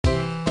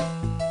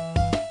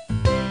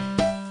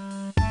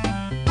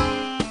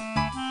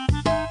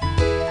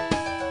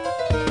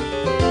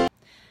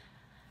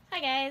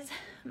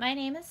my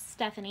name is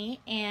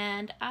Stephanie,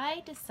 and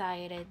I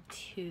decided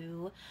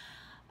to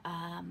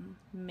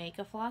make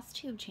a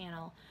FlossTube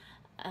channel.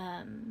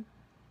 I'm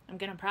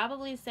gonna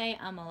probably say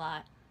a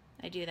lot.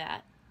 I do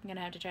that. I'm gonna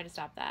have to try to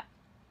stop that.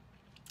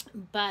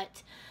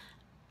 But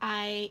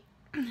I,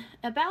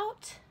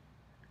 about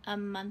a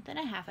month and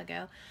a half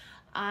ago,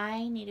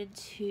 I needed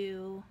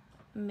to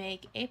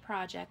make a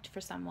project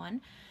for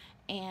someone,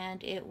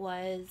 and it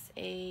was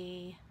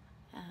a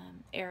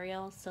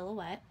aerial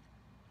silhouette.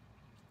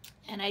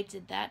 And I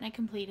did that, and I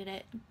completed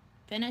it,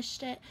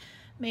 finished it,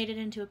 made it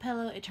into a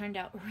pillow. It turned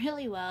out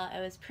really well.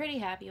 I was pretty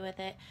happy with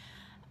it.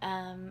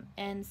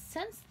 And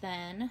since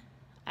then,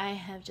 I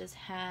have just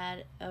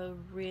had a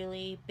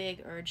really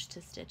big urge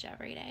to stitch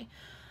every day.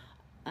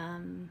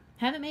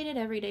 Haven't made it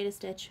every day to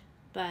stitch,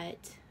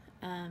 but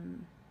I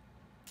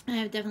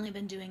have definitely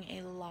been doing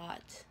a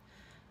lot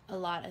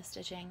of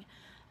stitching.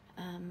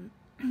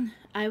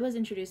 I was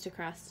introduced to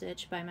cross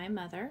stitch by my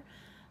mother.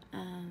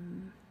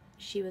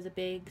 She was a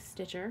big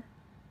stitcher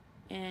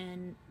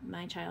in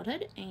my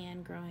childhood,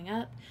 and growing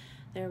up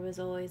there was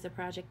always a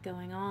project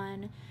going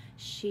on.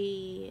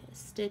 She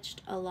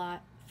stitched a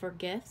lot for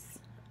gifts.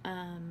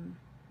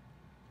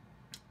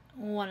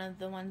 One of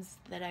the ones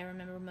that I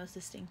remember most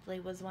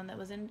distinctly was one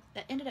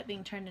that ended up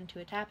being turned into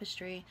a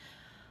tapestry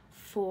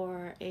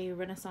for a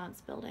Renaissance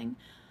building.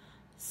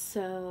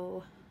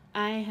 So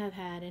I have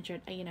had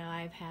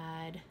I've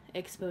had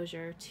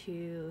exposure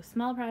to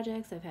small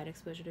projects, I've had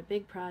exposure to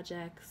big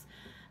projects,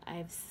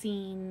 I've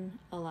seen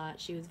a lot.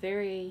 She was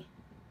very,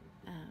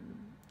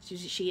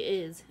 she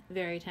is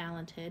very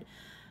talented,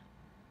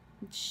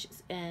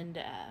 and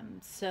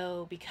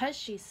so because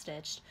she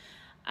stitched,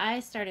 I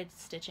started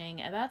stitching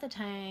about the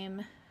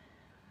time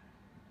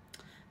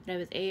that I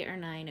was 8 or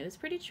 9. It was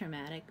pretty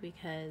traumatic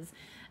because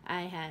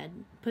I had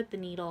put the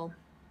needle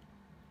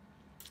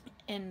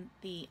in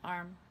the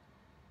arm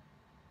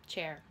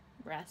chair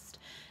rest,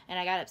 and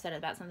I got upset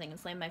about something and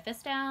slammed my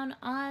fist down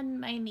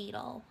on my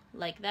needle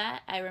like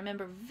that. I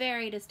remember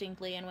very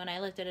distinctly, and when I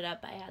lifted it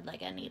up, I had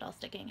like a needle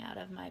sticking out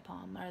of my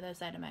palm, or the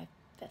side of my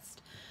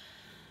fist.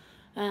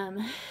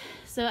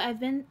 So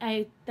that's when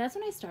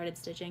I started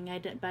stitching. I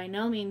by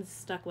no means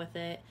stuck with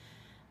it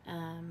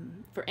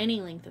for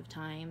any length of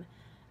time.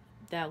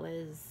 It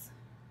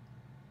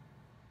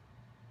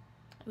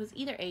was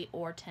either 8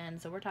 or 10,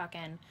 so we're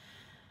talking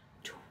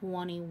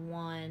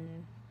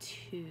 21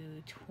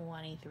 to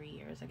 23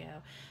 years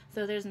ago.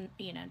 So there's,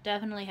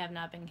 definitely have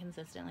not been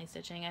consistently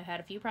stitching. I've had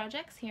a few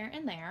projects here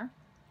and there.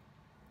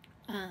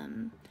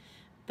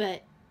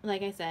 But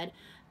like I said,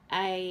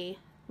 I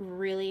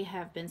really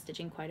have been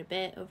stitching quite a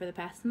bit over the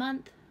past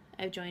month.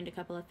 I've joined a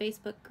couple of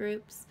Facebook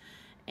groups,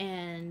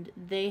 and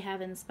they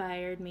have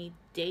inspired me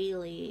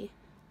daily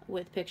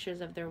with pictures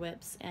of their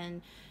WIPs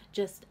and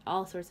just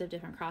all sorts of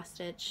different cross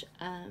stitch.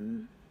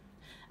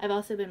 I've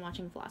also been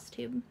watching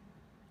FlossTube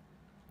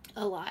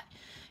a lot.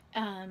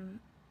 I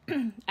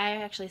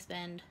actually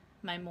spend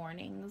my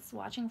mornings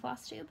watching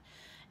FlossTube,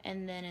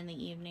 and then in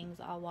the evenings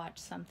I'll watch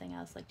something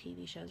else like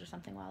TV shows or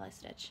something while I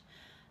stitch.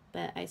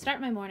 But I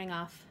start my morning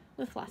off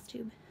with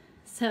FlossTube.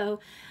 So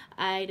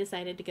I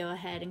decided to go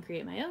ahead and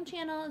create my own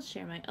channel,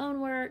 share my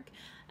own work.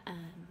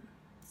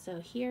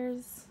 So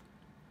here's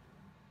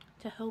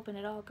to hoping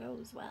it all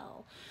goes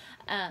well.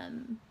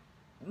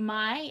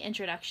 My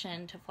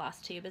introduction to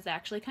FlossTube is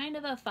actually kind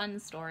of a fun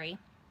story.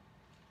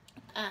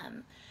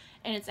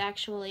 And it's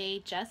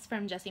actually Jess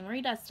from Jessie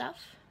Marie Does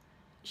Stuff.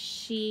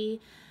 She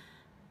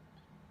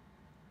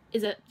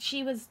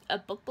was a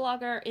book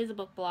blogger, is a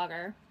book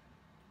blogger,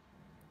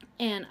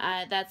 and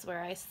that's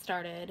where I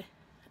started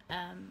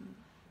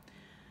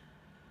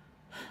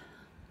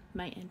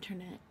my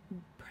internet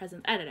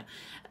presence. I don't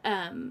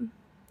know.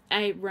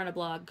 I run a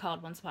blog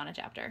called Once Upon a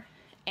Chapter,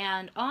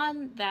 and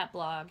on that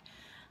blog,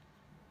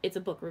 it's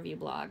a book review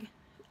blog.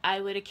 I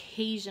would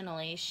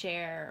occasionally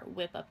share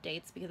WIP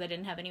updates because I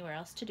didn't have anywhere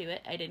else to do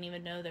it. I didn't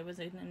even know there was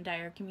an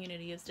entire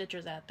community of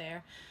stitchers out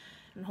there,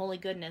 and holy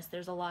goodness,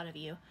 there's a lot of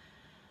you,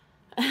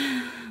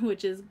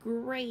 which is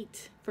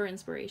great for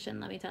inspiration,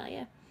 let me tell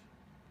you.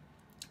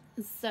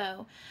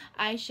 So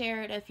I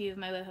shared a few of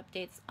my WIP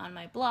updates on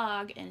my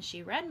blog, and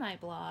she read my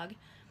blog,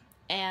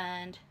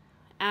 and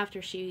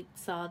after she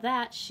saw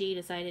that, she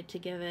decided to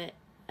give it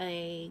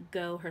a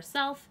go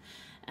herself.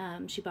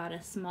 She bought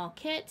a small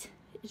kit.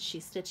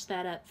 She stitched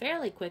that up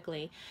fairly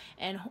quickly,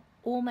 and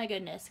oh my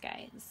goodness,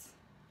 guys,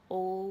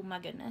 oh my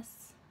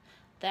goodness,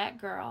 that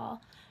girl,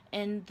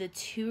 in the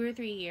 2 or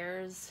 3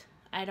 years,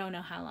 I don't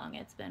know how long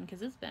it's been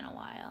because it's been a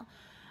while,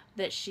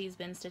 that she's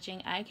been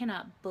stitching, I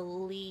cannot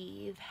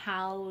believe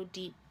how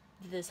deep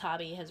this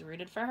hobby has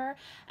rooted for her.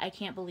 I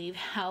can't believe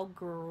how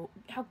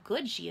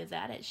good she is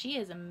at it. She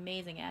is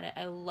amazing at it.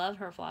 I love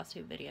her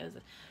FlossTube videos.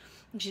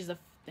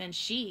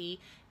 She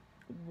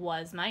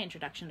was my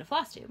introduction to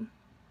FlossTube.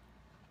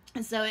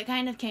 And so it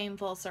kind of came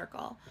full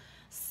circle.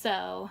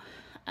 So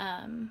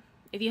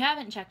if you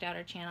haven't checked out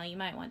her channel, you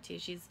might want to.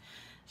 She's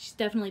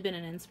definitely been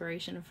an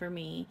inspiration for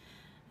me,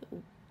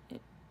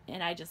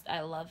 and I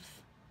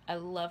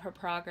love her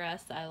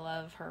progress. I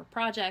love her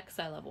projects.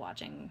 I love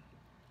watching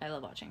I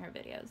love watching her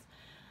videos.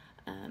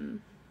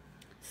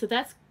 So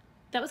that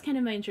was kind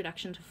of my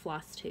introduction to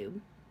FlossTube.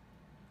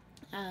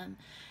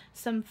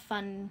 Some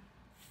fun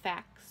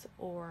facts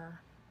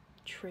or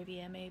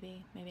trivia,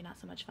 maybe not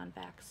so much fun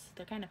facts.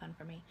 They're kind of fun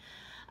for me.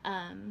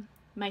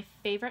 My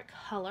favorite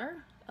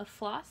color of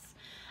floss.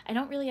 I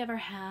don't really ever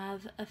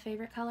have a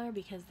favorite color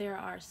because there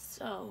are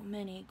so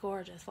many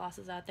gorgeous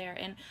flosses out there,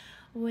 and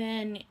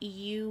when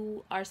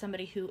you are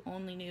somebody who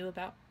only knew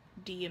about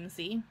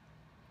DMC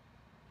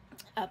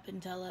up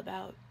until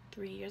about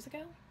 3 years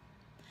ago,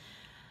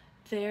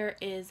 there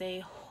is a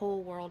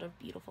whole world of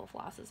beautiful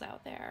flosses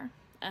out there.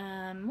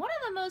 One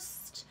of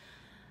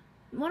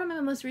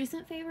my most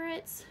recent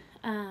favorites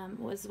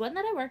was one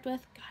that I worked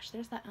with. Gosh,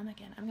 there's that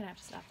again. I'm gonna have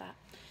to stop that.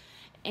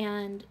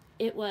 And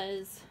it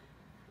was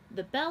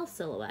the bell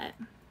silhouette.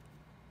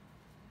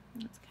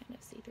 Let's kind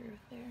of see through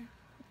there.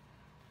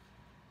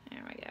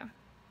 There we go.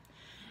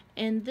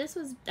 And this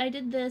was, I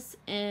did this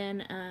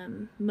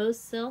in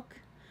Most Silk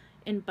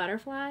in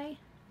Butterfly,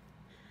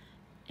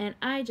 and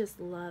I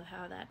just love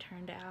how that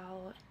turned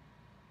out.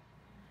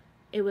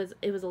 It was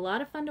a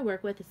lot of fun to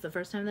work with. It's the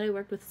first time that I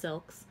worked with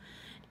silks,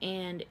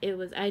 and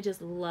I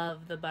just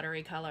love the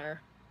buttery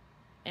color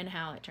and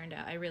how it turned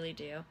out. I really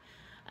do.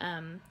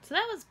 So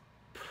that was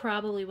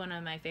probably one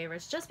of my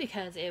favorites, just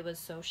because it was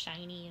so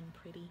shiny and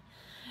pretty.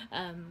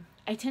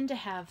 I tend to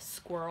have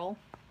squirrel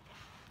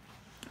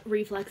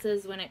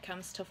reflexes when it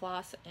comes to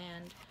floss,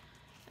 and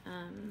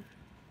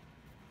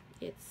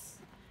it's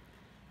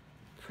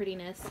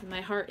prettiness.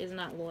 My heart is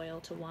not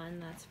loyal to one,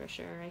 that's for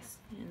sure.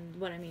 And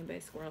what I mean by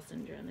squirrel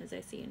syndrome is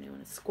I see a new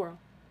one, a squirrel,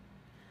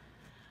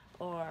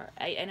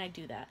 and I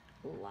do that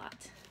a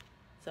lot.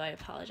 So I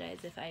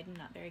apologize if I'm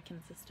not very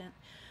consistent.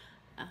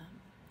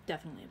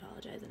 Definitely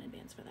apologize in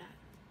advance for that,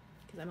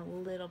 because I'm a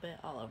little bit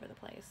all over the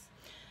place.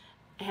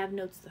 I have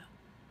notes though,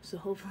 so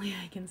hopefully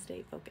I can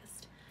stay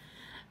focused.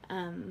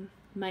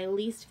 My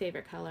least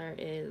favorite color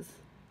is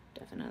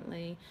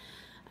definitely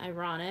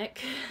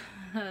ironic,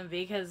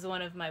 because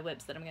one of my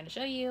WIPs that I'm going to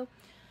show you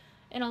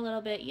in a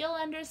little bit, you'll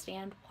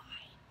understand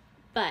why.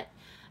 But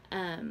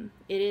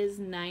it is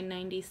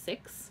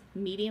 996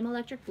 Medium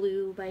Electric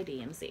Blue by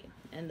DMC,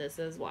 and this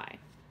is why.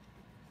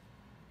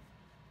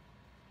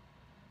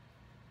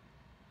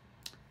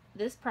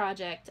 This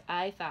project,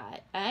 I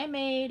thought, I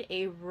made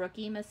a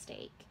rookie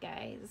mistake,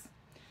 guys.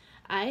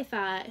 I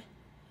thought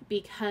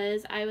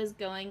because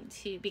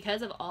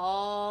of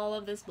all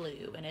of this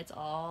blue, and it's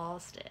all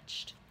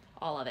stitched,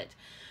 all of it,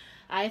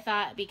 I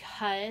thought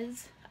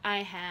because I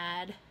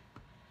had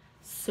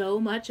so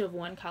much of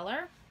one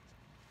color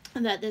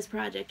that this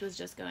project was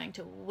just going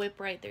to whip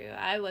right through.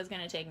 I was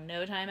going to take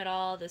no time at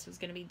all. This was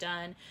going to be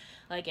done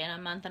like in a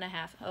month and a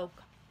half. Oh,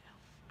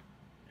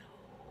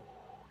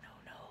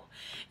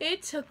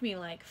 it took me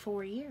like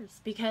 4 years,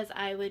 because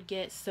I would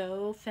get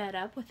so fed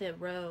up with it,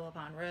 row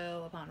upon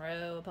row upon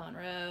row upon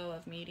row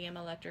of medium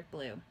electric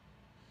blue.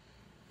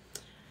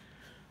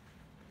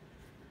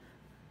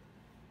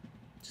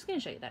 Just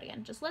gonna show you that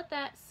again. Just let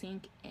that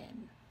sink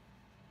in.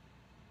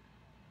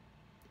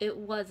 It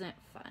wasn't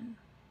fun.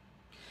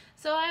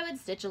 So I would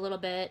stitch a little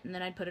bit, and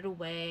then I'd put it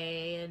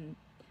away, and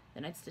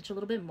then I'd stitch a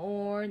little bit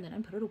more, and then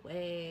I'd put it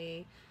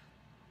away.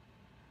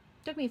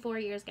 Took me 4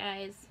 years,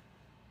 guys,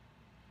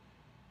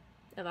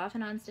 of off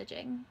and on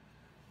stitching.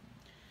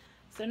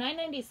 So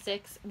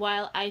 996,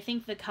 while I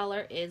think the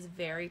color is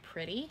very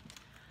pretty,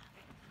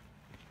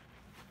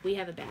 we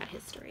have a bad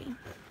history.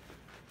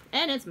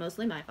 And it's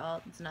mostly my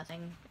fault. It's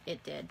nothing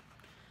it did.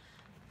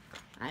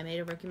 I made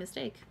a rookie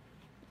mistake.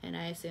 And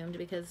I assumed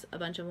because a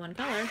bunch of one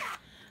color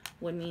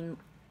would mean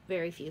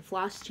very few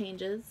floss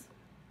changes,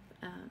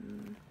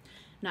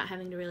 not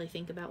having to really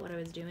think about what I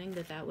was doing,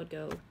 that would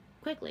go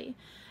quickly.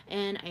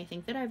 And I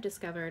think that I've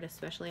discovered,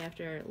 especially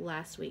after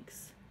last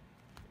week's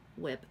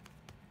WIP,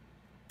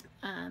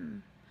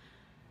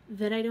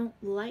 that I don't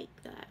like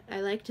that.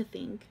 I like to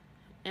think,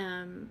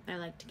 I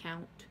like to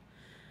count,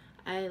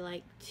 I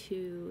like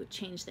to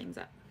change things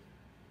up.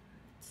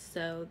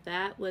 So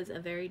that was a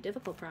very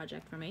difficult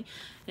project for me,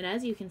 and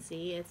as you can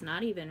see, it's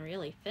not even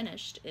really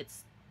finished.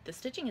 The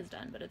stitching is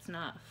done, but it's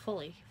not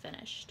fully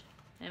finished.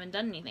 I haven't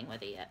done anything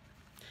with it yet.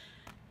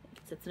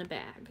 It sits in a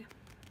bag.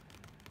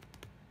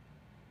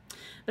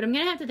 But I'm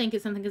gonna have to think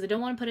of something, because I don't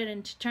want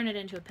to turn it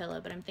into a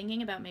pillow, but I'm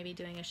thinking about maybe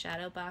doing a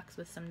shadow box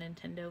with some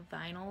Nintendo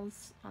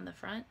vinyls on the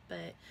front,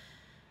 but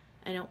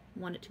I don't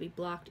want it to be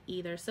blocked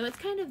either. So it's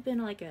kind of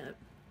been like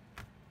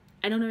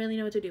I don't really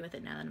know what to do with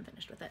it now that I'm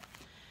finished with it.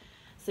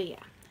 So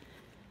yeah.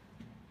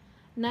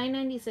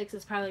 996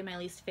 is probably my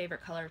least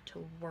favorite color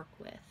to work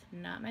with.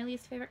 Not my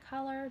least favorite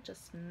color,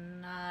 just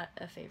not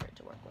a favorite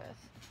to work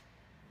with.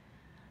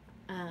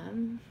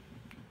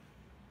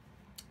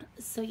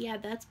 So yeah,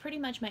 that's pretty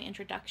much my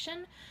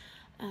introduction.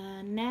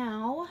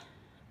 Now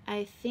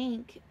I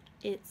think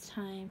it's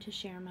time to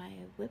share my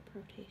WIP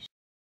rotation.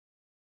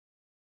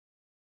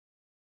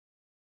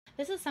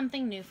 This is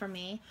something new for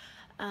me.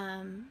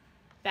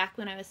 back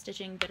when I was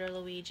stitching Bitter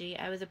Luigi,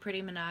 I was a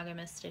pretty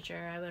monogamous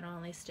stitcher. I would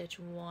only stitch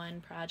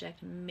one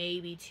project,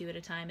 maybe two at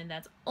a time, and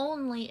that's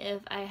only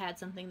if I had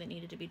something that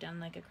needed to be done,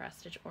 like a cross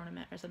stitch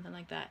ornament or something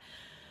like that.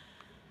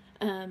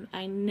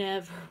 I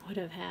never would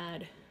have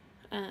had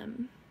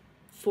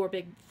four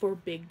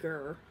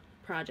bigger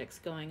projects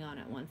going on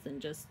at once. And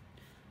just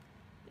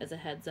as a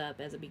heads up,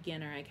 as a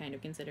beginner, I kind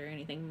of consider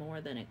anything more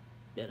than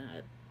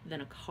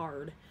a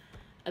card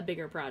a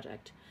bigger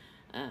project.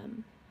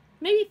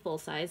 Maybe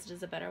full-sized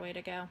is a better way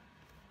to go,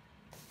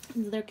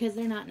 because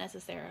they're not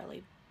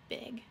necessarily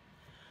big.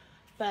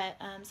 But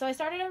so I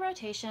started a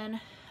rotation.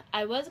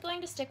 I was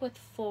going to stick with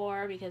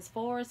 4 because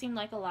 4 seemed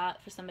like a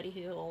lot for somebody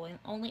who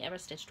only ever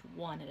stitched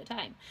 1 at a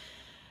time.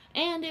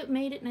 And it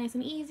made it nice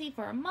and easy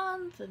for a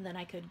month, and then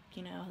I could,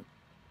 you know,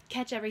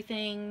 catch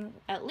everything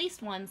at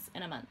least once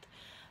in a month.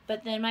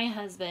 But then my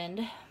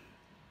husband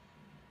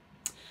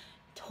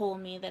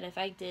told me that if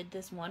I did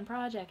this one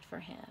project for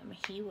him,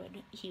 he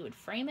would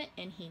frame it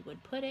and he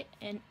would put it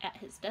in at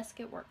his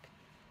desk at work.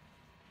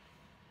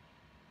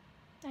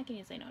 How can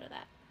you say no to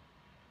that?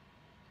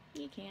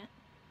 You can't.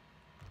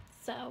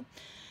 So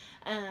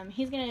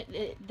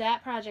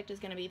that project is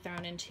gonna be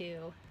thrown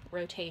into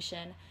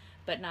rotation,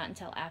 but not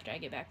until after I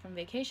get back from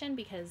vacation,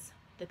 because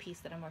the piece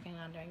that I'm working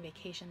on during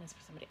vacation is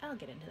for somebody. I'll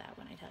get into that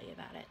when I tell you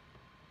about it.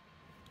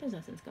 There's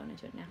no sense going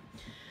into it now.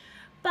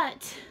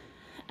 But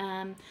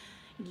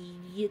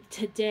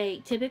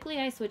today, typically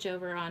I switch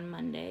over on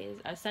Mondays,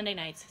 Sunday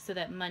nights, so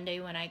that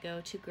Monday when I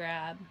go to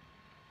grab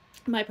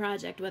my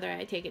project, whether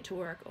I take it to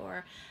work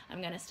or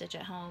I'm gonna stitch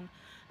at home,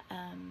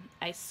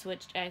 I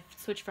switched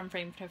from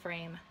frame to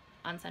frame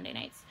on Sunday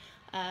nights.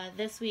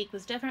 This week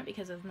was different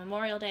because of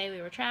Memorial Day.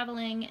 We were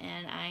traveling,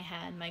 and I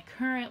had my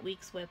current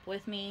week's WIP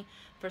with me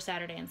for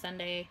Saturday and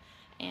Sunday,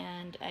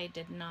 and I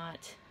did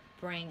not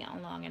bring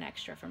along an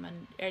extra for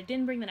Monday. I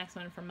didn't bring the next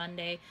one for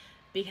Monday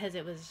because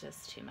it was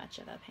just too much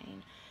of a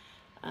pain.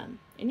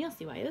 And you'll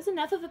see why. It was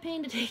enough of a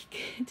pain to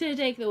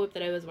take the WIP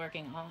that I was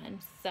working on.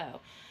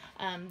 So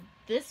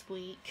this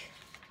week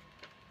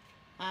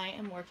I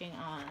am working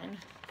on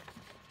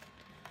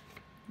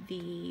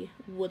the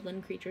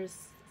Woodland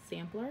Creatures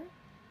sampler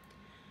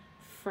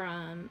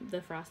from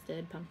the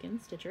Frosted Pumpkin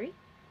Stitchery,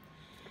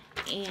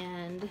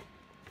 and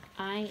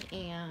I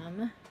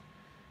am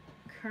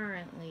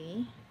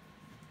currently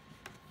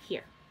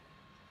here.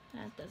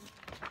 That does.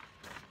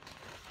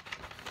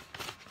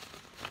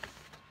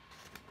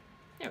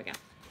 There we go.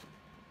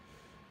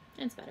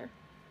 It's better.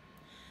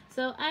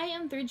 So I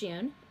am through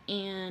June,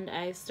 and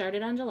I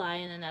started on July,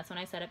 and then that's when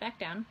I set it back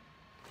down.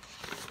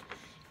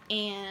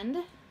 And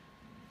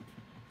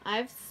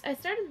I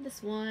started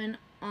this one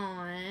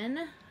on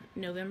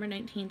November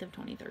 19th of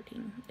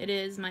 2013. It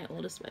is my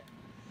oldest WIP.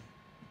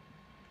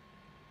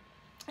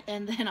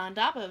 And then on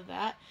top of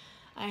that,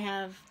 I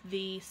have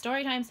the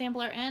Storytime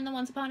sampler and the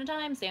Once Upon a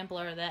Time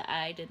sampler that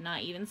I did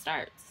not even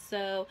start.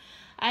 So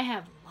I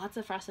have lots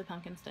of Frosted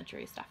Pumpkin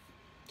Stitchery stuff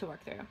to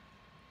work through.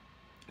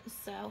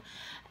 So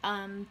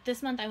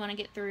this month I want to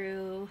get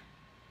through,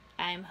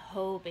 I'm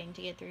hoping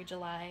to get through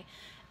July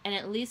and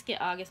at least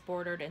get August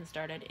bordered and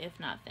started, if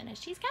not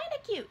finished. He's kind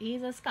of cute.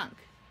 He's a skunk.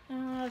 I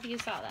don't know if you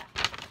saw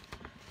that.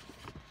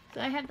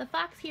 So I have the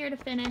fox here to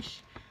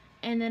finish,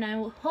 and then I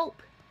will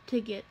hope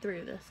to get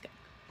through the skunk.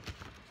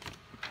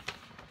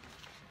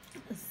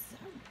 So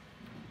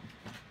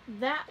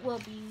that will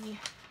be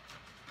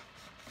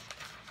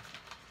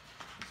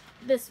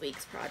this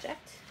week's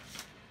project.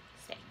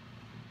 Stay.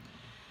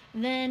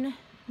 Then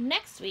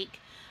next week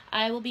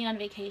I will be on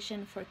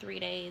vacation for 3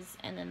 days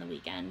and then the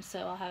weekend, so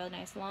I'll have a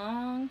nice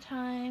long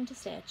time to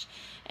stitch,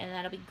 and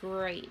that'll be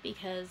great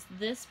because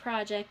this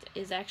project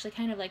is actually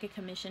kind of like a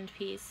commissioned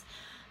piece.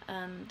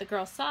 The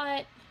girl saw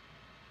it,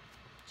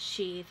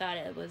 she thought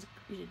it was,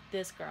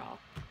 this girl,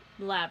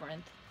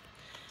 Labyrinth,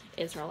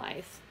 is her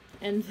life,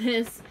 and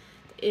this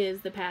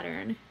is the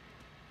pattern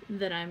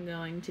that I'm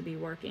going to be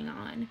working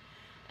on.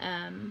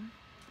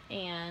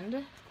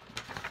 And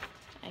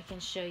I can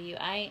show you,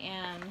 I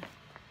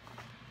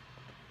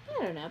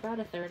don't know, about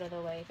a third of the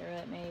way through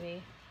it,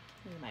 maybe.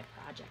 These are my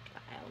project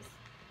files.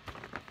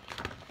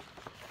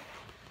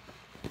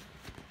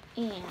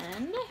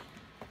 And,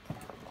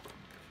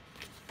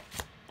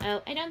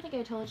 oh, I don't think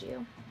I told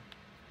you,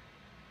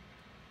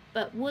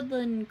 but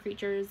Woodland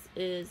Creatures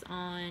is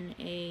on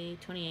a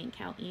 28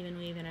 count even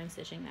weave, and I'm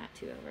stitching that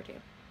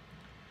 2/2.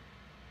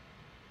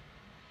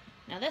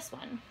 Now this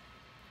one,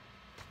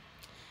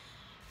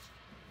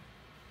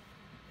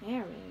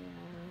 there we go.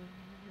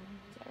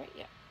 Is that right?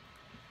 Yeah.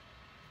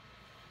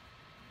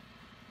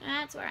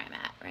 That's where I'm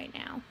at right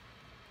now.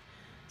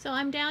 So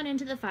I'm down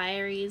into the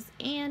firies,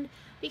 and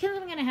because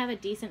I'm going to have a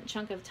decent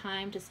chunk of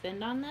time to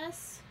spend on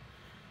this,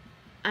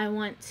 I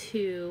want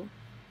to,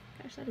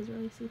 gosh, that is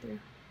really see-through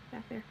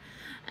back there.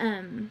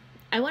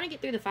 I want to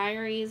get through the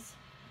firies,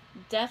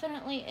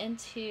 definitely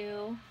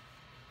into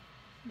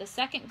the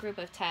second group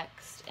of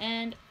text,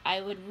 and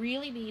I would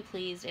really be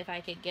pleased if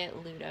I could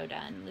get Ludo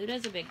done.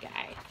 Ludo's a big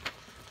guy.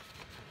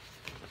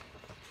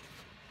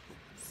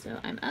 So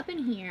I'm up in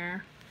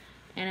here,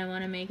 and I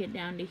want to make it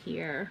down to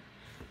here.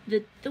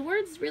 The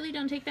words really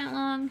don't take that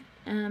long.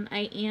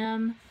 I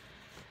am,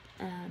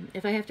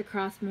 if I have to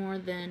cross more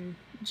than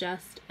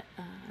just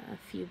a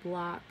few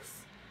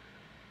blocks,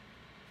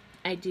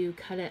 I do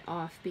cut it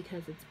off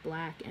because it's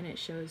black and it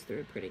shows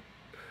through pretty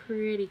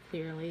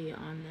clearly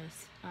on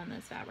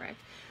this fabric.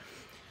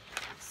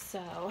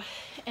 So,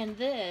 and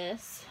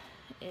this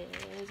is,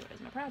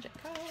 where's my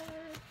project card?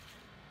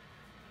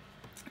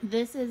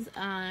 This is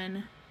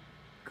on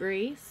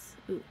Grace.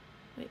 Ooh,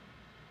 wait.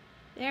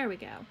 There we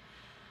go.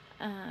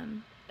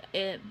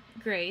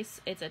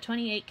 Grace. It's a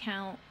 28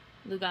 count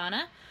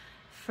Lugana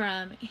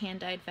from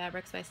Hand Dyed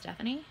Fabrics by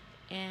Stephanie,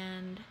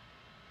 and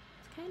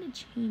it's kind of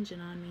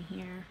changing on me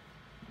here.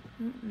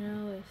 I don't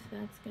know if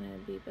that's gonna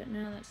be, but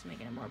no, that's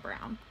making it more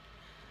brown.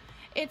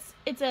 It's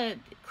a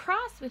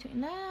cross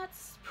between,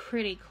 that's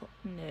pretty cool.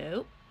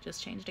 Nope,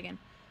 just changed again.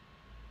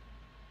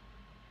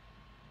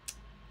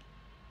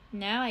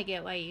 Now I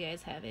get why you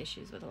guys have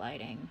issues with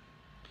lighting.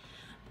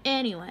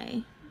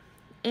 Anyway,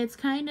 it's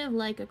kind of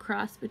like a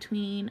cross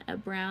between a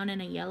brown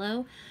and a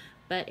yellow,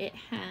 but it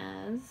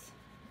has,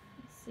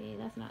 let's see,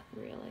 that's not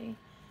really,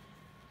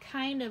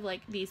 kind of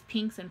like these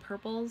pinks and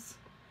purples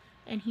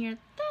in here.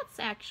 That's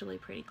actually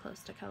pretty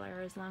close to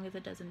color as long as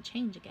it doesn't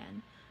change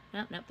again.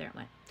 Nope, there it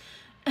went.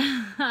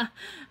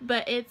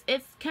 But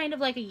it's kind of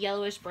like a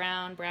yellowish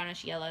brown,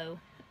 brownish yellow,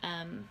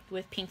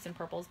 with pinks and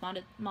purples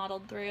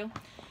modeled through.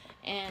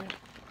 And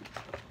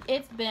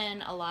it's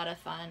been a lot of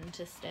fun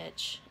to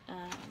stitch.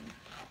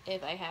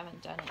 If I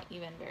haven't done it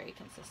even very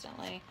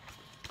consistently,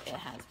 it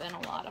has been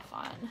a lot of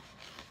fun.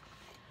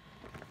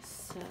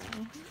 So,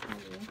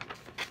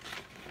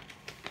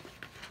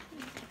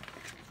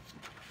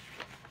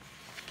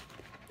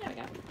 there we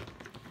go.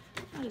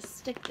 I'll just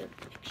stick the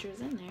pictures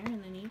in there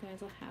and then you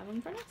guys will have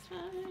them for next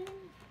time.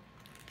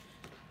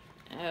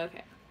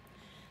 Okay,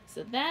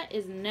 so that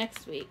is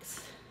next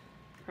week's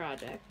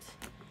project.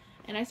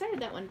 And I started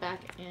that one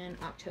back in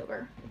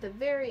October. At the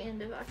very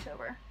end of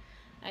October,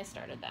 I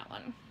started that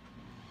one.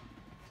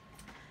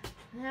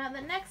 Now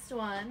the next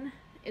one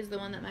is the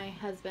one that my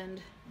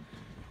husband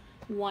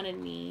wanted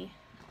me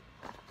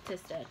to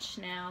stitch.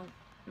 Now,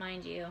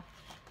 mind you,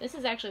 this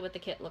is actually what the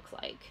kit looks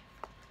like.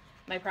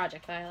 My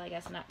project file, I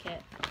guess, not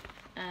kit.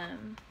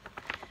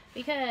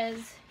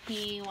 Because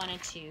he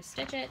wanted to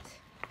stitch it,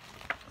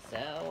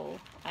 so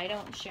I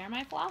don't share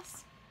my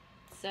floss.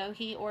 So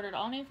he ordered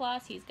all new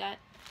floss. He's got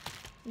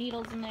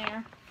needles in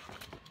there.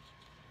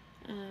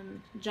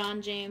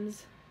 John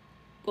James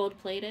gold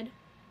plated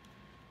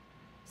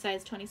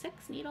size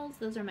 26 needles.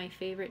 Those are my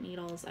favorite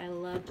needles. I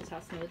love just how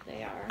smooth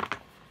they are.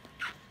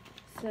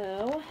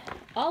 So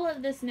all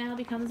of this now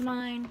becomes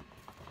mine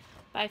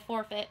by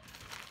forfeit.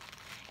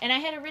 And I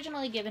had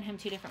originally given him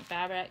two different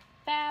fabrics.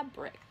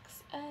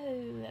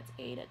 Oh, that's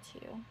Ada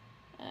too.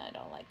 I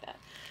don't like that.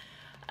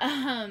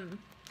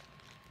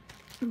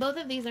 Both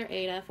of these are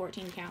Ada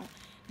 14 count.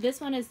 This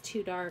one is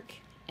too dark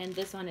and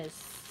this one is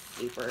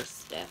super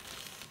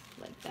stiff.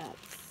 Like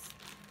that's,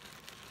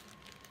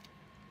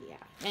 yeah.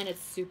 And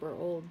it's super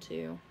old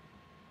too.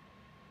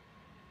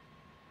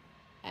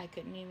 I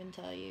couldn't even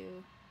tell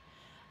you.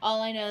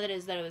 All I know that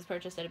is that it was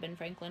purchased at a Ben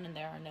Franklin, and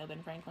there are no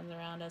Ben Franklins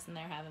around us, and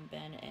there haven't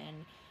been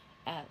in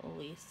at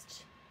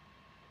least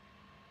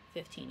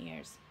 15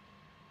 years.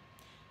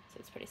 So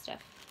it's pretty stiff.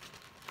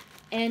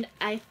 And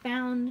I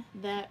found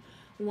that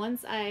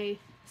once I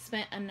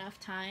spent enough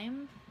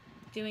time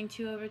doing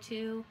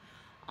 2/2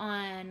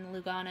 on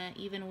Lugana,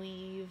 even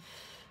weave,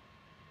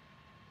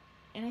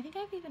 and I think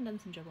I've even done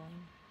some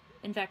dribbling.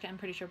 In fact, I'm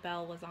pretty sure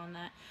Belle was on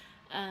that.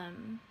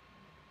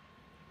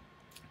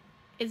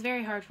 It's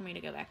very hard for me to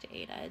go back to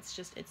Ada. It's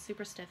just, it's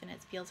super stiff and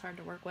it feels hard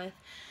to work with.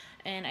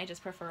 And I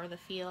just prefer the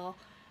feel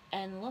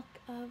and look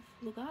of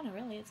Lugana,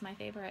 really. It's my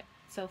favorite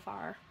so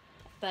far.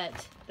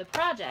 But the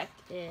project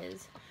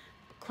is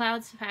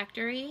Cloud's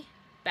Factory,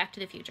 Back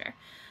to the Future.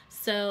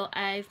 So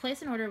I've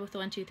placed an order with the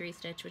 1-2-3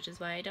 stitch, which is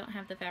why I don't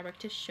have the fabric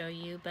to show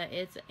you, but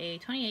it's a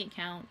 28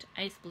 count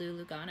ice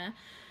blue Lugana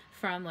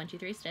from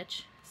 1-2-3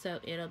 stitch.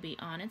 So it'll be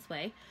on its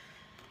way.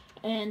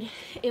 And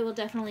it will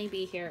definitely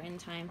be here in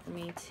time for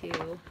me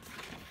to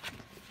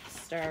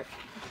start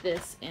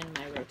this in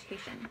my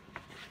rotation.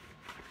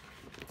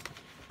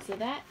 So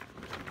that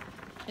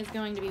is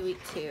going to be week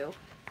 2.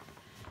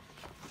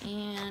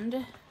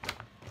 And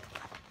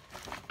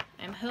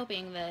I'm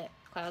hoping that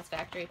Cloud's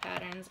Factory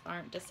patterns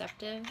aren't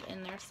deceptive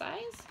in their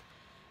size.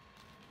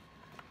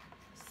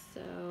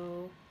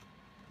 So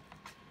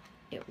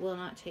it will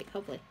not take,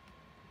 hopefully,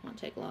 won't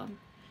take long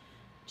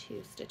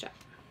to stitch up.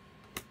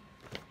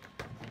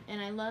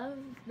 And I love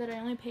that I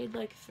only paid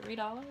like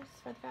 $3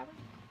 for the fabric.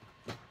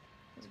 It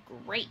was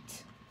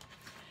great.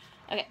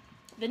 Okay,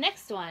 the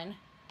next one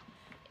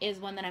is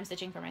one that I'm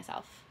stitching for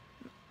myself.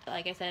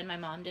 Like I said, my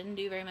mom didn't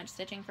do very much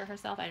stitching for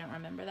herself. I don't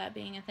remember that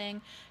being a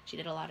thing. She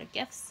did a lot of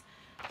gifts,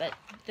 but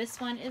this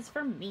one is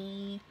for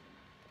me.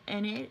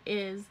 And it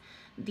is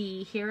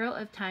the Hero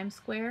of Times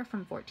Square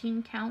from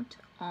 14 count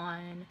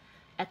on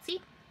Etsy.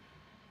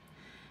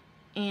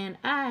 And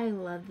I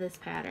love this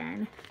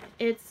pattern.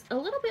 It's a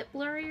little bit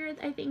blurrier,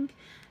 I think,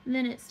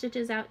 than it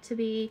stitches out to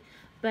be,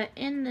 But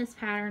in this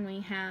pattern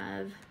we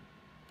have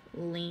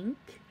Link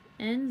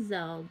and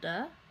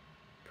Zelda.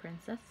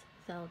 Princess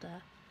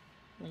Zelda,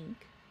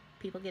 Link.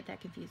 People get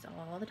that confused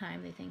all the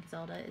time. They think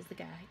Zelda is the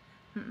guy.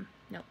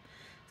 Nope.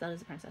 Zelda's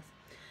the princess.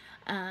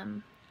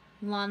 Lon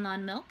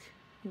Lon Milk,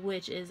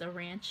 which is a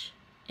ranch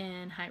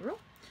in Hyrule.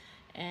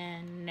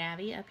 And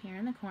Navi up here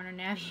in the corner.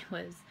 Navi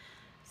was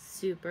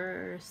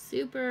super,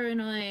 super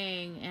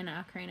annoying in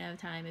Ocarina of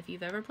Time. If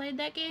you've ever played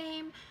that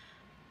game,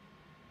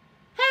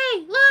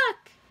 hey, look!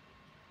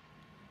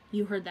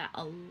 You heard that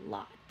a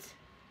lot.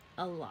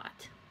 A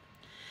lot.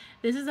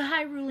 This is a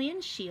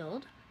Hyrulean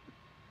shield.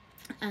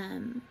 I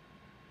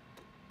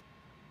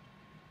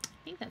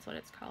think that's what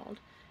it's called.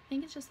 I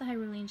think it's just the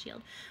Hyrulean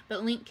shield.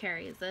 But Link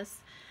carries this.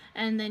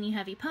 And then you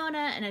have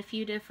Epona and a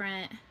few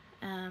different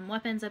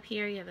weapons up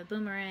here. You have a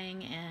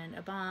boomerang and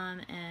a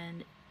bomb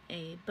and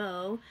a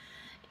bow.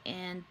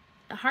 And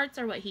the hearts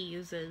are what he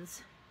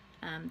uses.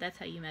 That's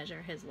how you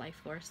measure his life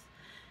force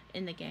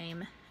in the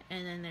game.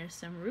 And then there's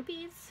some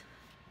rupees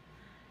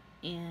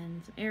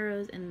and some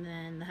arrows, and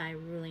then the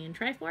Hyrulean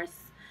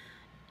Triforce,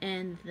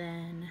 and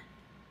then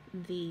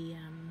the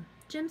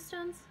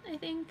gemstones, I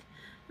think.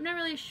 I'm not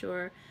really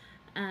sure,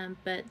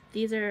 but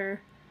these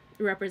are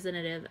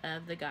representative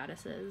of the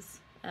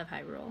goddesses of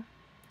Hyrule.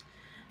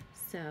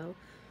 So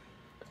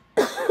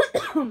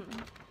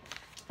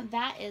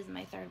that is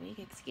my third week.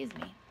 Excuse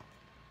me.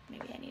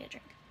 Maybe I need a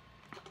drink.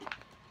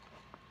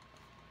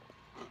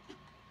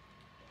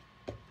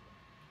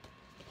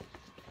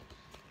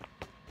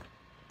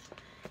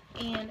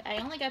 And I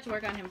only got to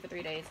work on him for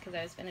 3 days because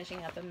I was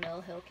finishing up a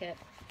Mill Hill kit.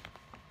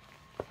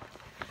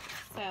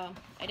 So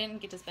I didn't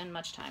get to spend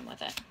much time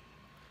with it.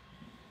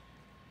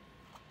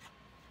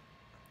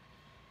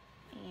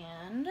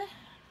 And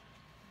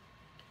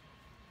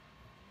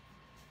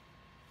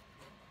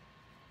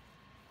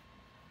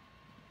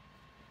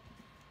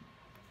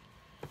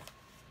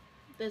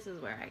this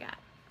is where I got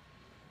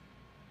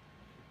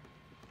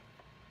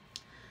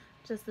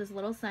just this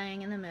little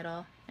saying in the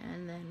middle,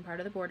 and then part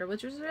of the border,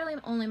 which was really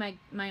only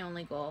my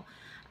only goal.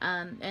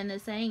 And the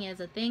saying is,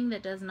 a thing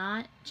that does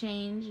not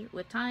change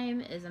with time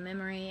is a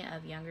memory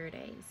of younger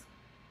days.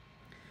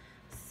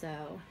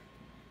 So,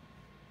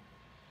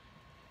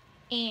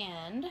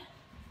 and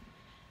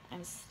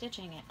I'm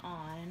stitching it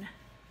on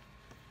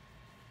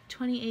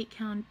 28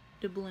 count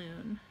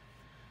doubloon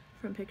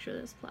from Picture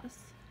This Plus.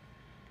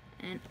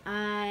 And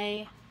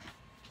I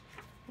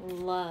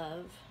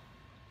love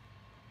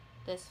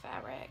this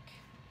fabric.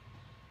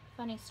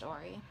 Funny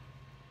story.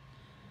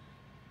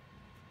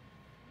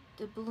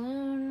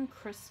 Doubloon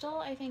crystal,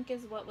 I think,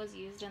 is what was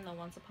used in the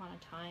Once Upon a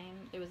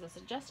Time. It was a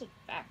suggested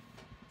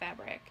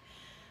fabric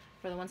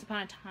for the Once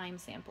Upon a Time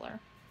sampler.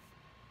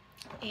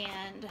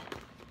 And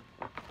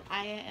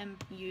I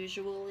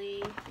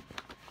usually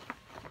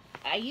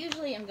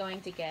am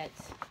going to get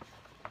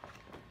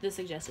the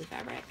suggested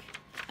fabric.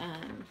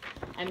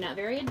 I'm not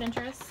very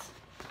adventurous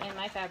in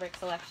my fabric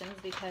selections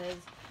because,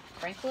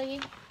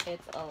 frankly,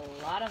 it's a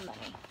lot of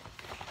money.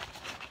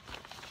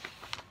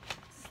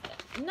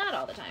 Not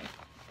all the time,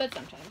 but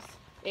sometimes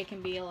it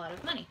can be a lot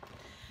of money.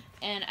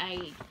 And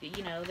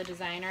the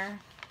designer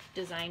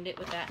designed it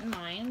with that in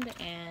mind,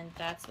 and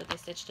that's what they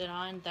stitched it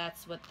on.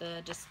 That's what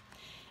the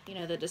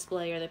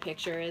display or the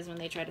picture is when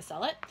they try to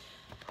sell it.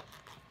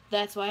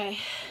 That's why,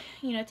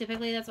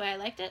 typically that's why I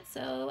liked it.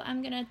 So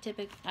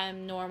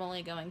I'm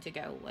normally going to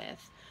go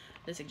with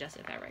the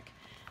suggested fabric.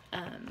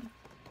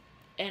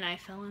 And I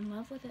fell in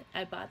love with it.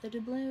 I bought the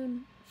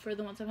doubloon for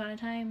the Once Upon a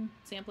Time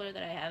sampler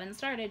that I haven't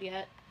started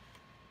yet.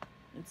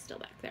 It's still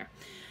back there.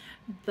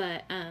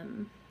 But,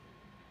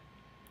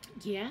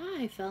 yeah,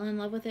 I fell in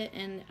love with it,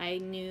 and I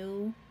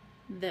knew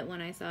that when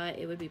I saw it,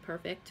 it would be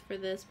perfect for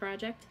this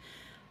project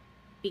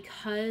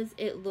because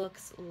it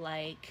looks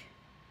like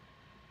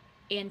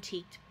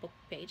antiqued book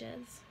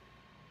pages.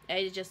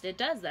 It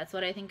does. That's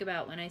what I think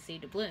about when I see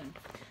doubloon.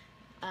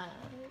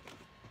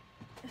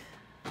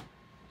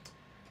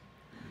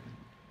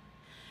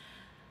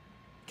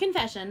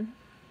 Confession.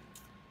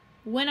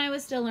 When I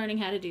was still learning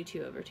how to do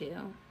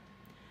 2/2,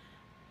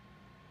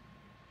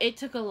 it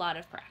took a lot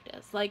of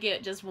practice. Like,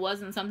 it just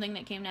wasn't something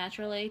that came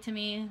naturally to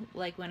me.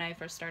 Like, when I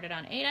first started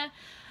on Ada,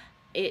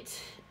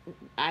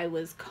 I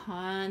was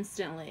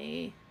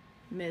constantly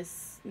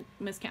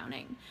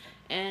miscounting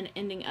and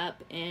ending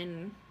up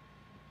in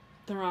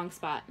the wrong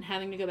spot and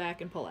having to go back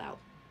and pull out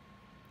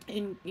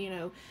and,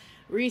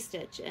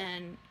 restitch.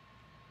 And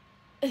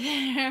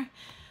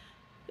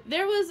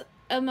there was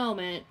a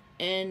moment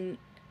in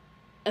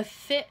a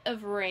fit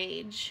of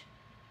rage.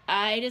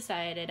 I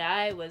decided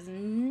I was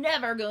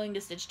never going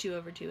to stitch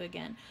 2/2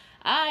 again.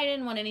 I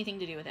didn't want anything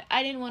to do with it.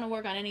 I didn't want to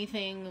work on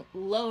anything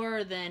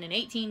lower than an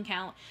 18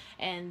 count,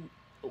 and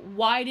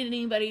why did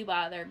anybody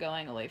bother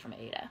going away from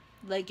Ada?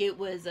 Like, it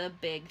was a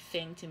big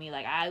thing to me.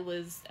 Like, I think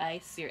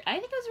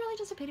it was really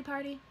just a pity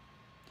party.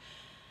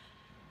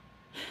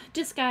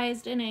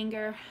 Disguised in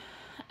anger.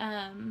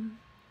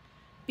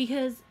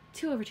 Because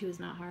 2/2 is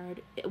not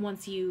hard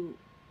once you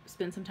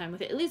spend some time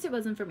with it. At least it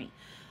wasn't for me.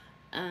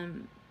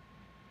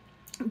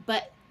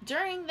 But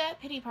during that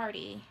pity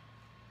party,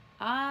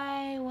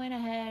 I went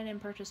ahead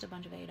and purchased a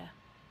bunch of Aida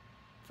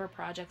for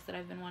projects that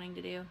I've been wanting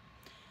to do.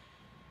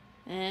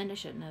 And I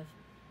shouldn't have,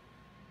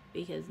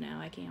 because now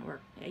I can't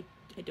work. I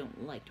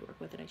don't like to work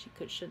with it.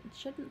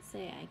 Shouldn't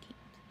say I can't.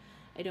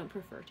 I don't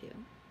prefer to.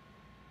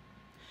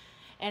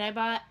 And I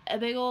bought a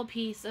big old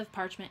piece of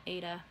parchment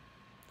Aida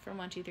from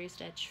 123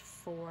 Stitch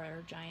for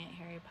Giant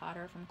Harry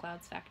Potter from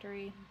Cloud's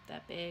Factory.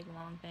 That big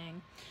long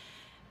thing.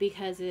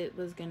 Because it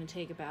was going to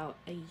take about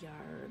a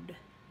yard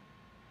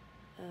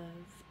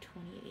of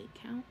 28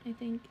 count, I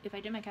think, if I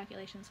did my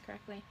calculations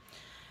correctly.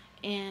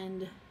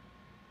 And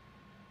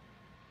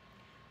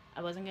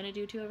I wasn't going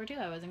to do 2/2.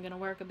 I wasn't going to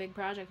work a big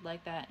project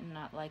like that and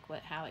not like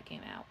how it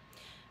came out.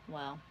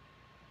 Well,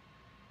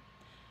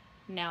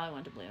 now I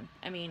want to balloon.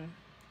 I mean,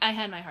 I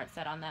had my heart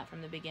set on that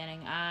from the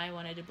beginning. I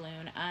wanted to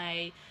balloon.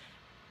 I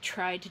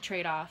tried to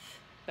trade off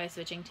by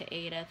switching to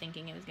Aida,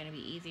 thinking it was going to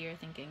be easier,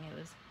 thinking it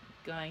was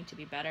going to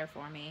be better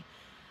for me.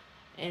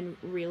 And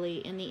really,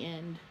 in the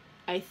end,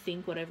 I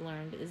think what I've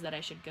learned is that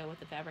I should go with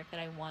the fabric that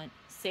I want.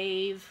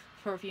 Save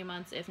for a few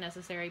months if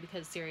necessary,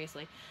 because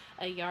seriously,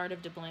 a yard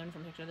of doubloon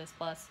from Picture This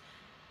Plus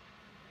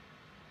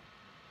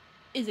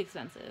is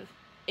expensive.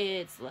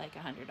 It's like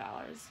 $100.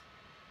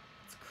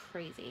 It's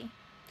crazy.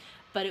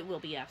 But it will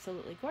be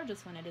absolutely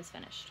gorgeous when it is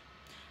finished.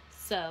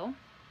 So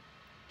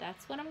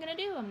that's what I'm going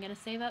to do. I'm going to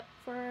save up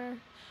for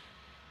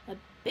a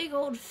big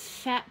old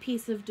fat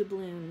piece of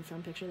doubloon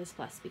from Picture This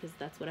Plus, because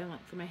that's what I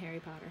want for my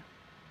Harry Potter.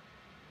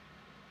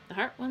 The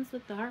heart ones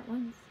with the heart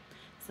ones.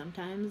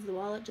 Sometimes the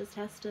wallet just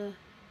has to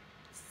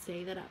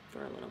save it up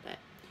for a little bit.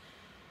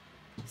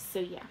 So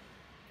yeah,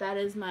 that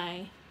is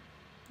my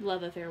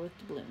love affair with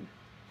doubloon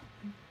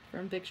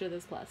from Picture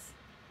This Plus.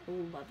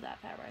 Love that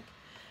fabric.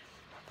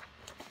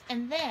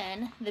 And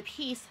then the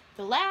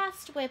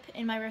last WIP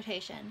in my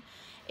rotation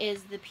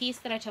is the piece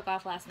that I took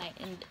off last night,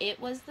 and it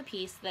was the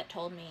piece that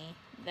told me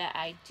that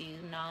I do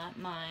not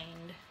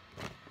mind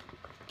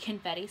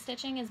confetti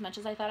stitching as much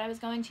as I thought I was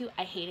going to.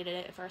 I hated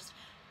it at first.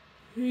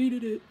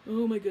 Hated it.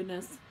 Oh my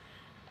goodness.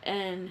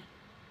 And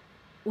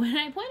when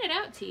I point it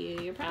out to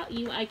you,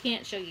 I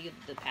can't show you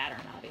the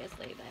pattern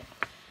obviously,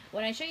 but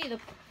when I show you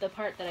the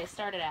part that I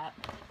started at,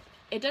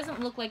 it doesn't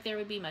look like there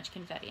would be much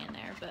confetti in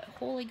there, but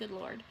holy good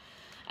lord.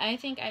 I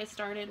think I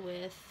started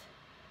with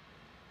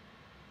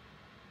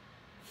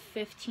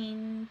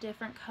 15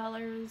 different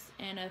colors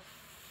in a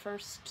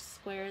first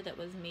square that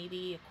was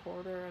maybe a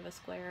quarter of a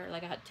square,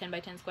 like a 10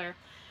 by 10 square.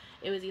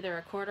 It was either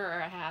a quarter or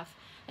a half,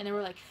 and there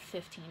were like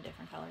 15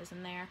 different colors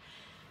in there.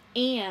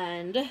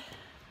 And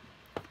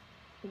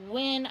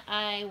when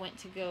I went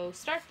to go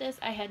start this,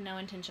 I had no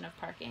intention of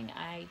parking.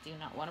 I do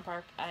not want to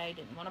park. I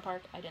didn't want to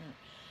park.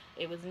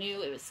 It was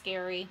new. It was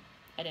scary.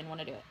 I didn't want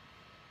to do it.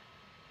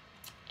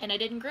 And I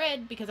didn't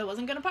grid because I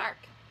wasn't going to park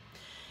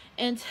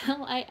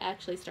until I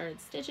actually started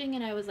stitching,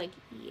 and I was like,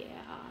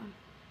 yeah,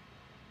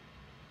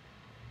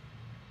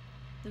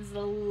 this is a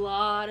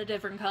lot of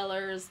different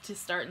colors to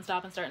start and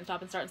stop and start and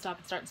stop and start and stop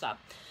and start and stop.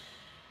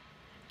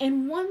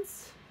 And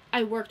once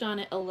I worked on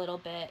it a little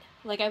bit,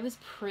 like, I was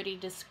pretty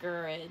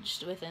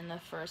discouraged within the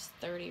first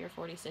 30 or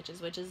 40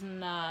 stitches, which is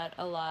not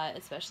a lot,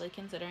 especially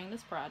considering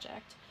this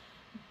project.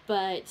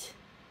 But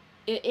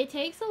it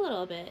takes a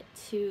little bit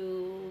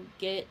to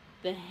get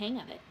the hang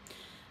of it.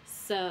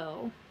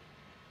 So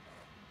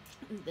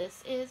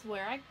this is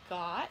where I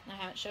got, I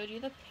haven't showed you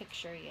the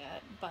picture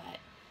yet, but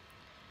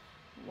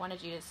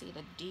wanted you to see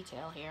the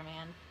detail here,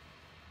 man.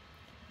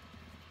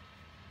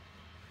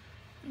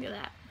 Look at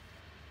that.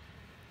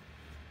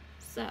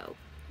 So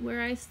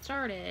where I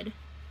started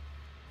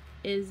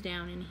is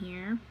down in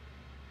here,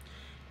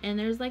 and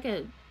there's like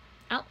a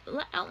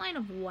outline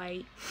of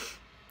white,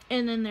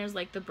 and then there's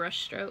like the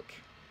brush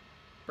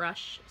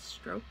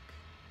stroke,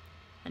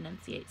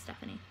 enunciate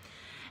Stephanie,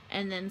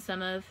 and then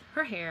some of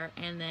her hair,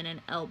 and then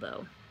an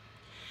elbow.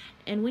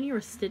 And when you're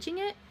stitching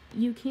it,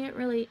 you can't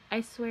really, I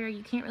swear,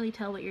 you can't really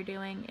tell what you're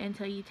doing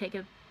until you take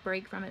a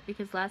break from it,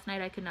 because last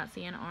night I could not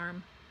see an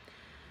arm.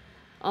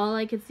 All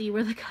I could see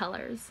were the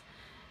colors.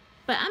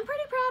 But I'm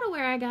pretty proud of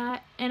where I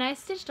got, and I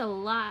stitched a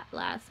lot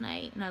last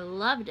night, and I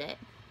loved it.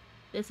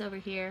 This over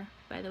here,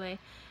 by the way,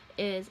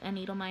 is a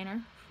needle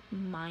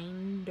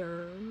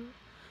minder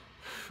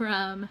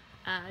from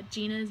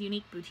Gina's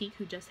Unique Boutique,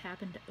 who just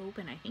happened to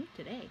open, I think,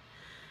 today.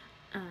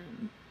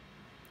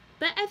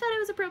 But I thought it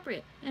was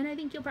appropriate, and I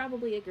think you'll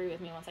probably agree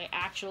with me once I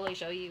actually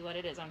show you what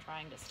it is I'm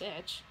trying to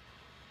stitch.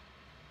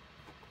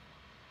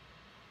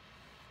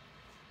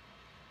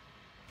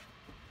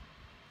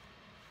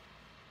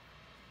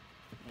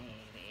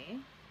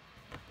 Maybe.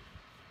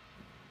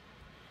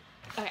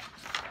 Okay.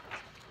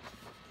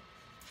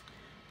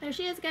 There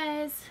she is,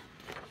 guys.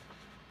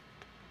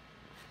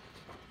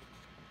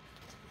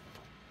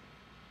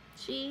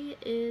 She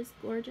is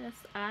gorgeous.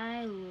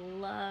 I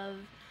love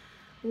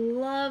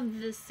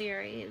this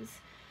series.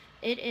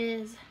 It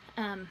is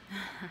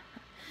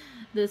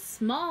the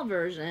small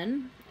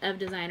version of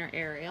Designer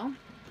Ariel,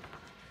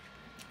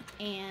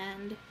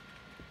 and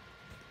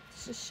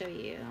let's just show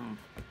you.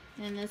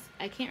 And this,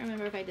 I can't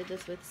remember if I did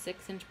this with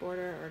 6-inch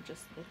border or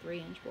just the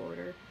 3-inch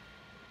border.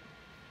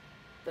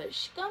 But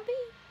she's gonna be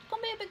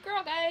a big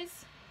girl,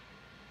 guys.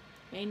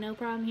 Ain't no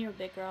problem here with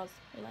big girls.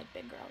 We like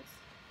big girls.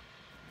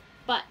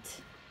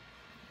 But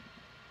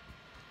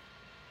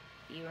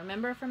you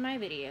remember from my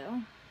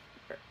video,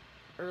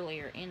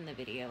 earlier in the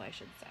video, I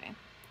should say.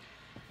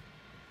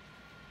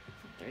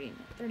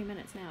 30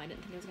 minutes now. I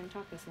didn't think I was going to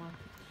talk this long.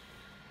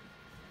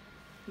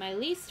 My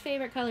least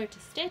favorite color to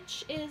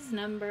stitch is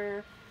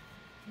number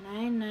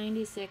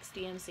 996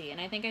 DMC. And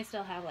I think I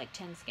still have like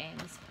 10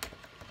 skeins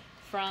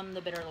from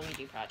the Bitter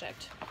Luigi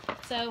project.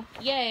 So,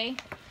 yay.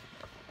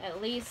 At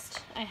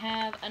least I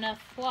have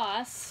enough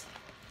floss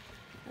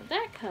of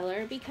that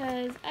color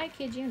because, I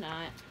kid you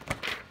not,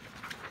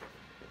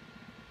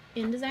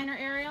 in Designer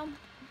Ariel,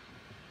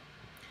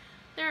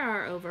 there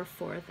are over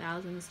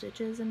 4,000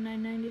 stitches in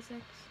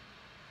 996.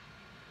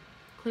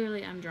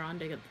 Clearly, I'm drawn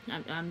to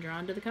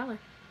the color.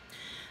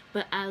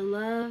 But I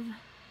love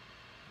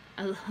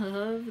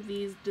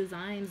these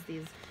designs,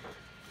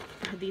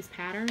 these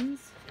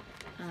patterns.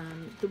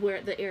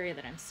 The area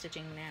that I'm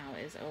stitching now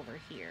is over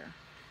here,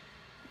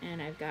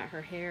 and I've got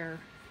her hair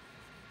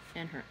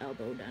and her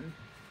elbow done.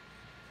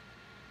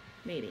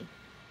 Maybe.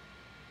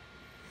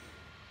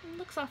 It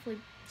looks awfully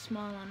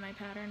small on my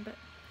pattern,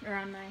 or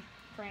on my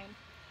frame.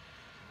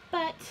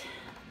 But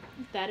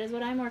that is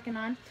what I'm working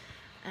on.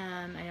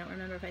 I don't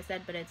remember if I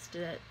said, but it's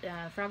the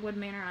Frogwood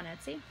Manor on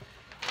Etsy.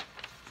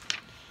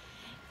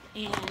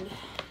 And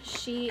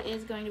she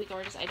is going to be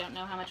gorgeous. I don't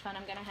know how much fun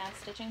I'm going to have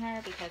stitching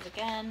her because,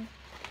 again,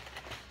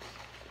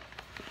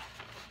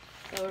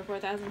 over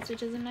 4,000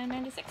 stitches in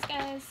 996,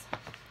 guys.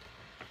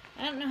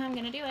 I don't know how I'm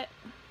going to do it.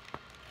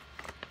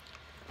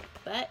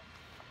 But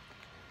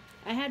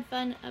I had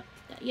fun up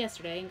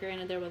yesterday, and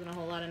granted there wasn't a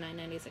whole lot of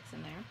 996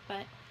 in there,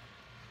 but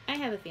I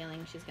have a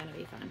feeling she's going to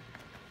be fun.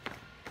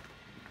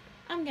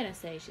 I'm going to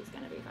say she's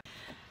going to be fun.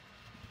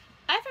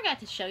 I forgot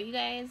to show you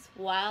guys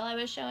while I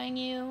was showing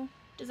you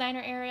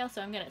Designer Ariel,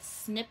 so I'm going to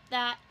snip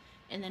that,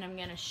 and then I'm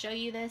going to show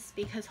you this,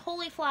 because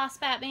holy floss,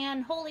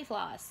 Batman, holy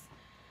floss.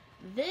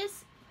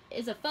 This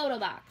is a photo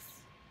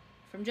box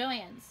from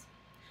Joann's.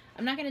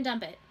 I'm not going to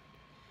dump it,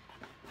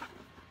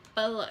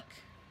 but look.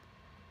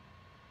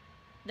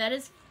 That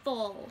is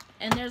full,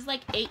 and there's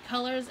like 8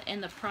 colors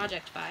in the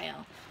project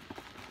file,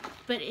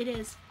 but it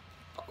is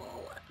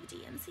full of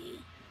DMC.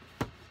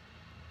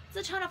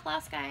 It's a ton of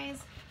floss,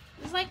 guys.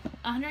 There's like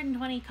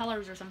 120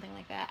 colors or something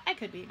like that. I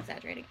could be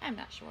exaggerating, I'm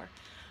not sure,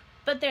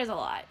 but there's a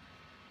lot,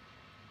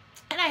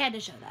 and I had to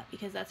show that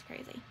because that's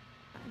crazy.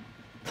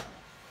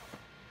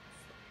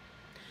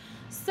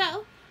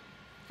 So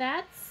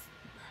I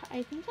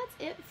think that's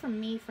it from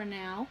me for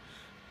now.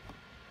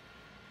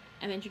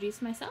 I've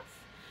introduced myself.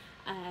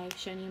 I've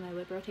shown you my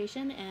WIP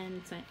rotation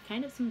and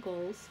kind of some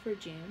goals for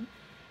June.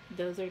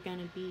 Those are going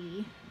to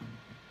be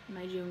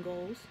my June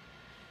goals.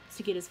 It's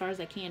to get as far as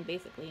I can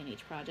basically in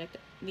each project.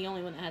 The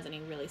only one that has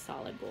any really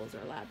solid goals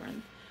are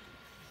Labyrinth.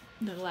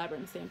 The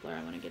Labyrinth sampler,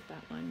 I want to get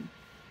that one.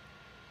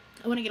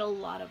 I want to get a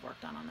lot of work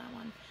done on that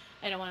one.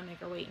 I don't want to make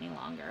her wait any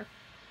longer.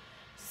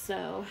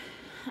 So,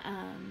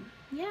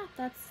 yeah,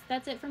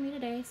 that's it for me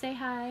today. Say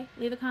hi,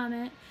 leave a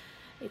comment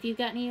if you've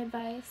got any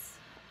advice.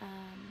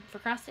 For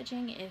cross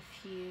stitching, if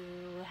you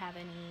have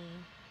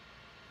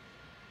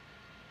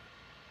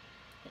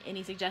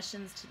any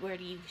suggestions to where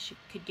you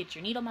could get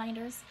your needle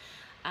minders,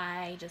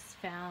 I just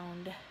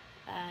found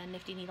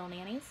Nifty Needle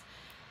Nannies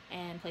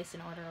and placed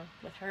an order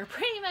with her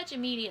pretty much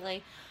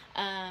immediately.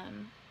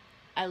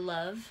 I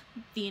love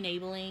the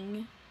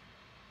enabling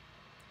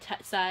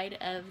side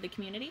of the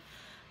community.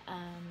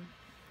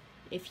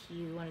 If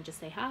you want to just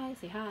say hi,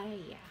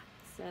 yeah.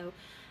 So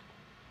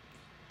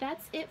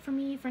that's it for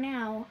me for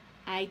now.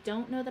 I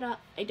don't know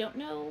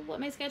what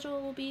my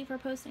schedule will be for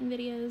posting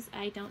videos.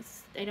 I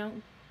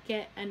don't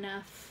get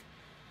enough,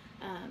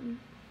 I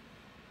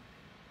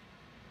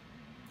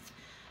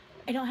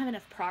don't have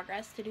enough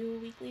progress to do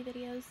weekly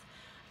videos,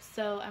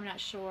 so I'm not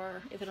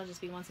sure if it'll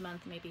just be once a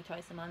month, maybe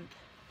twice a month.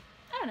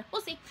 I don't know,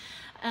 we'll see.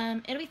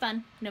 It'll be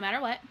fun no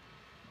matter what.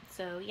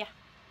 So yeah,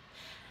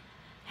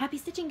 happy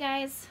stitching,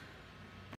 guys.